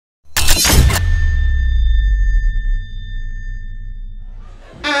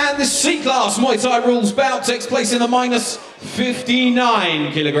this C-class Muay Thai rules bout takes place in the minus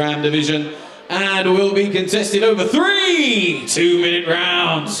 59 kilogram division and will be contested over 3 2-minute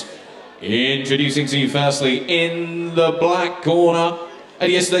rounds. Introducing to you firstly in the black corner. At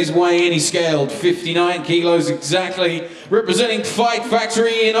yesterday's weigh-in, he scaled 59 kilos exactly. Representing Fight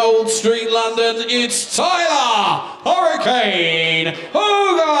Factory in Old Street, London, it's Tyler Hurricane Hogan!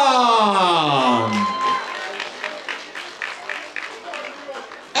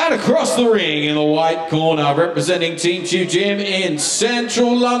 And across the ring in the white corner, representing Team Chew Gym in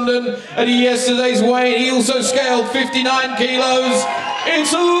central London. At yesterday's weigh-in, he also scaled 59 kilos.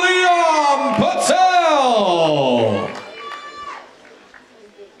 It's Patel!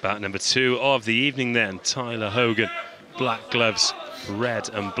 Bout number 2 of the evening then, Tyler Hogan, black gloves, red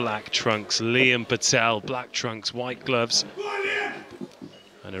and black trunks. Liam Patel, black trunks, white gloves.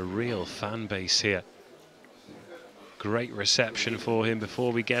 And a real fan base here. Great reception for him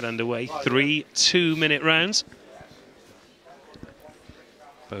before we get underway. 3 2-minute rounds.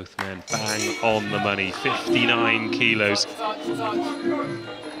 Both men bang on the money, 59 kilos.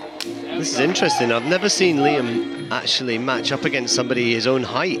 This is interesting. I've never seen Liam actually match up against somebody his own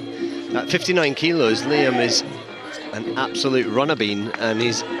height. At 59 kilos, Liam is an absolute runner bean, and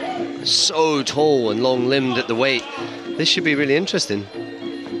he's so tall and long-limbed at the weight. This should be really interesting.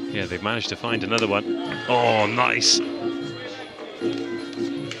 Yeah, they've managed to find another one. Oh, nice.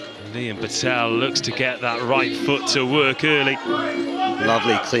 Liam Patel looks to get that right foot to work early.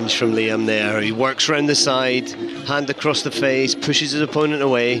 Lovely clinch from Liam there. He works around the side, hand across the face, pushes his opponent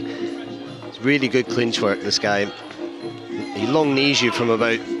away. It's really good clinch work, this guy. He long knees you from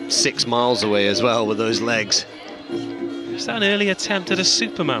about 6 miles away as well with those legs. Is that an early attempt at a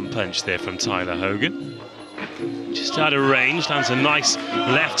Superman punch there from Tyler Hogan? Just out of range, lands a nice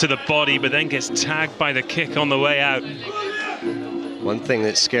left to the body, but then gets tagged by the kick on the way out. One thing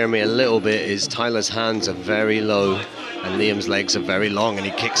that scared me a little bit is Tyler's hands are very low and Liam's legs are very long, and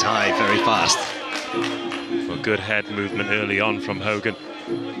he kicks high very fast. Well, good head movement early on from Hogan.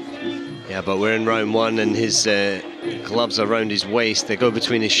 Yeah, but we're in round 1 and his gloves are around his waist. They go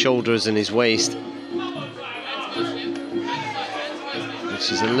between his shoulders and his waist, which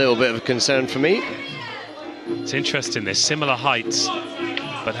is a little bit of a concern for me. It's interesting, they're similar heights,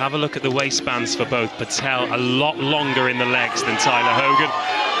 but have a look at the waistbands for both. Patel a lot longer in the legs than Tyler Hogan.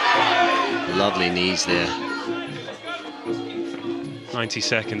 Lovely knees there. 90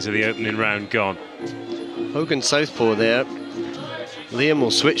 seconds of the opening round gone. Hogan southpaw there. Liam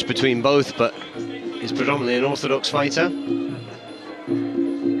will switch between both, but is predominantly an orthodox fighter.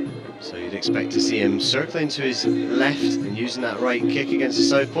 So you'd expect to see him circling to his left and using that right kick against the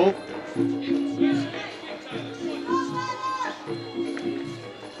southpaw.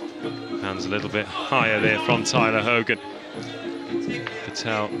 Hands a little bit higher there from Tyler Hogan.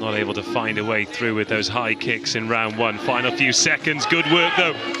 Patel not able to find a way through with those high kicks in round 1. Final few seconds, good work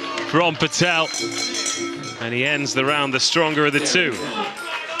though from Patel. And he ends the round the stronger of the two.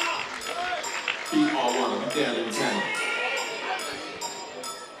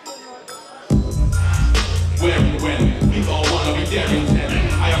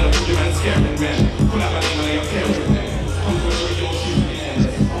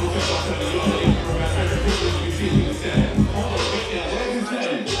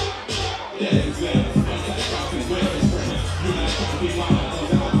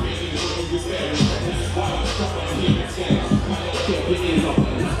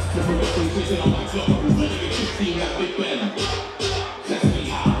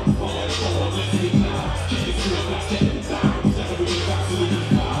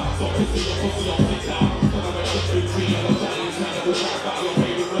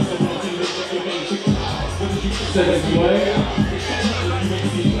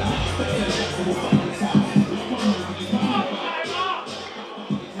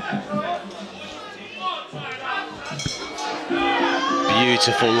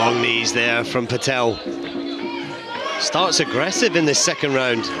 Beautiful long knees there from Patel. Starts aggressive in this second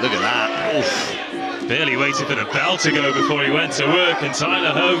round. Look at that. Oof. Barely waited for the bell to go before he went to work, and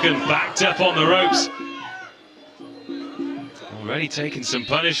Tyler Hogan backed up on the ropes. Already taking some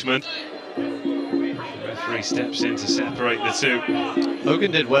punishment. The referee steps in to separate the two.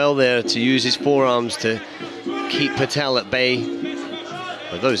 Hogan did well there to use his forearms to keep Patel at bay,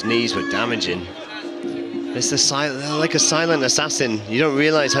 but those knees were damaging. It's like a silent assassin. You don't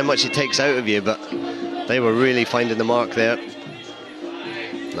realize how much it takes out of you, but they were really finding the mark there.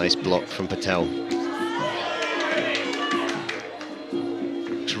 Nice block from Patel.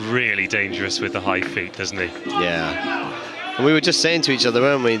 Looks really dangerous with the high feet, doesn't he? Yeah. And we were just saying to each other,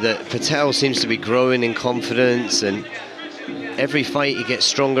 weren't we, that Patel seems to be growing in confidence, and every fight he gets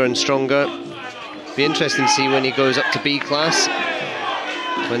stronger and stronger. Be interesting to see when he goes up to B class,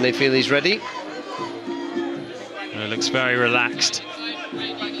 when they feel he's ready. It looks very relaxed,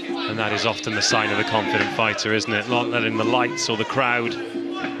 and that is often the sign of a confident fighter, isn't it? Not letting the lights or the crowd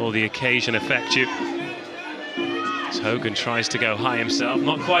or the occasion affect you. As Hogan tries to go high himself,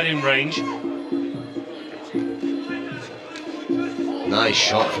 not quite in range. Nice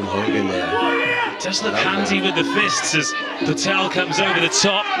shot from Hogan there. Does look handy with the fists as Patel comes over the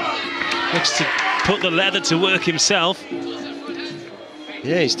top. Looks to put the leather to work himself.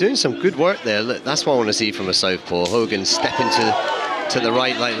 Yeah, he's doing some good work there. Look, that's what I want to see from a southpaw. Hogan stepping to the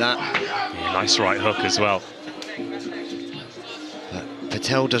right like that. Yeah, nice right hook as well. But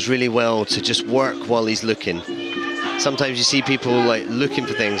Patel does really well to just work while he's looking. Sometimes you see people like looking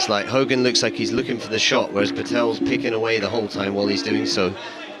for things, like Hogan looks like he's looking for the shot, whereas Patel's picking away the whole time while he's doing so.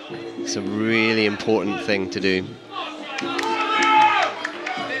 It's a really important thing to do.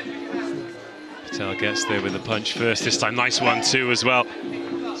 Patel gets there with a punch first, this time nice 1-2 as well.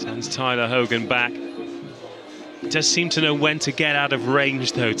 Sends Tyler Hogan back. Does seem to know when to get out of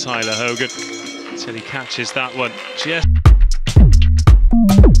range though, Tyler Hogan, until he catches that one just...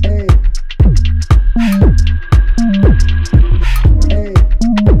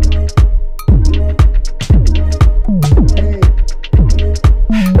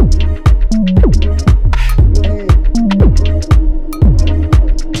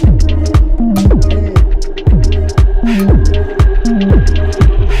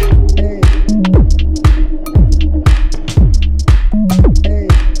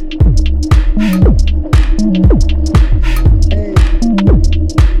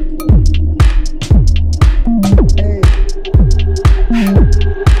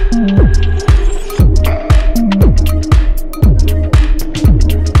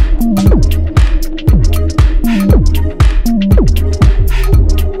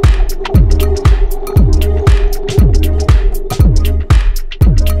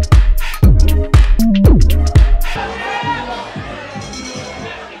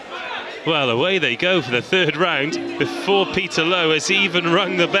 Well, away they go for the third round before Peter Lowe has even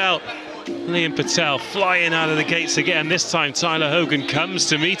rung the bell. Liam Patel flying out of the gates again. This time Tyler Hogan comes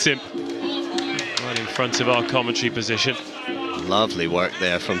to meet him right in front of our commentary position. Lovely work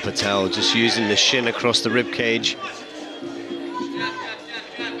there from Patel, just using the shin across the rib cage.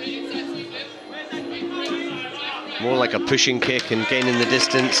 More like a pushing kick and gaining the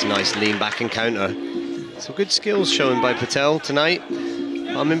distance. Nice lean back and counter. Some good skills shown by Patel tonight.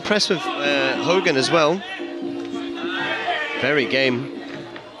 I'm impressed with Hogan as well. Very game.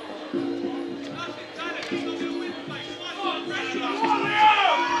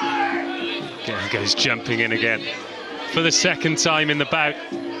 Again goes jumping in again for the second time in the bout.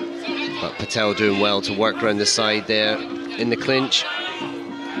 But Patel doing well to work around the side there in the clinch.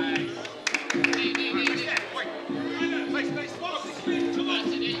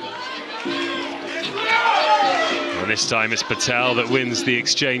 This time it's Patel that wins the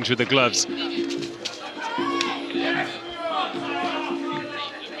exchange with the gloves.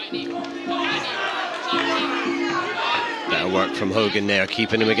 Better work from Hogan there,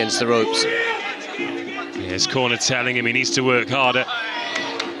 keeping him against the ropes. His corner telling him he needs to work harder.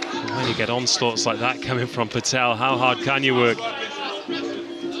 When you get onslaughts like that coming from Patel, how hard can you work?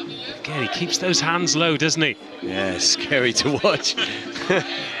 Again, he keeps those hands low, doesn't he? Yeah, scary to watch.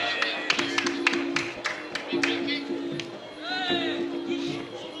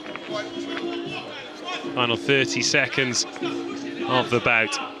 Final 30 seconds of the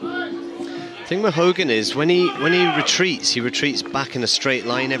bout. The thing with Hogan is when he retreats back in a straight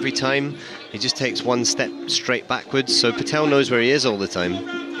line every time. He just takes one step straight backwards, so Patel knows where he is all the time.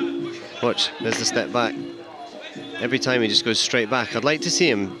 Watch, there's the step back. Every time he just goes straight back. I'd like to see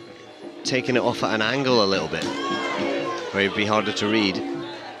him taking it off at an angle a little bit, where it'd be harder to read.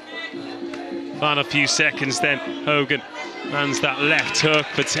 Final few seconds then, Hogan lands that left hook.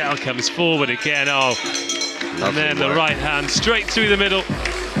 Patel comes forward again. Oh, Lovely and then work. the right hand straight through the middle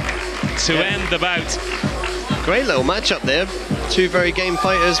to end the bout. Great little matchup there. Two very game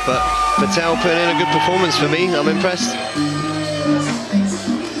fighters, but Patel putting in a good performance for me. I'm impressed.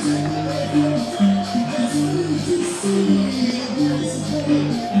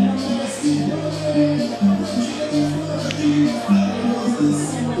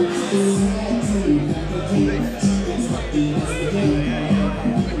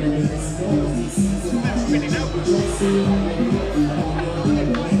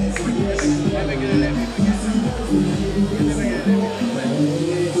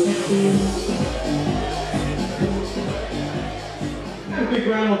 A big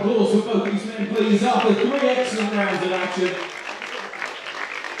round of applause for both these men, please, after 3 excellent rounds of action.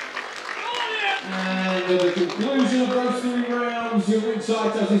 at the conclusion of those 3 rounds, your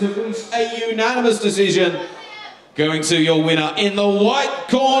ringside judges have reached a unanimous decision, going to your winner in the white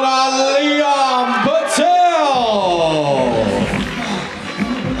corner, Liam Patel.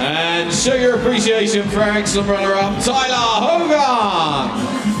 And show your appreciation for our excellent runner-up, Tyler Hogan.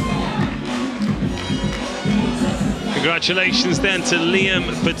 Congratulations then to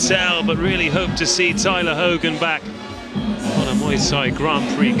Liam Patel, but really hope to see Tyler Hogan back on a Muay Thai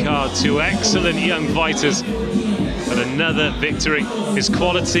Grand Prix card. 2 excellent young fighters, but another victory. His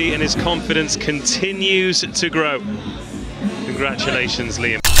quality and his confidence continues to grow. Congratulations,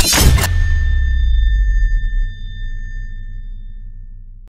 Liam.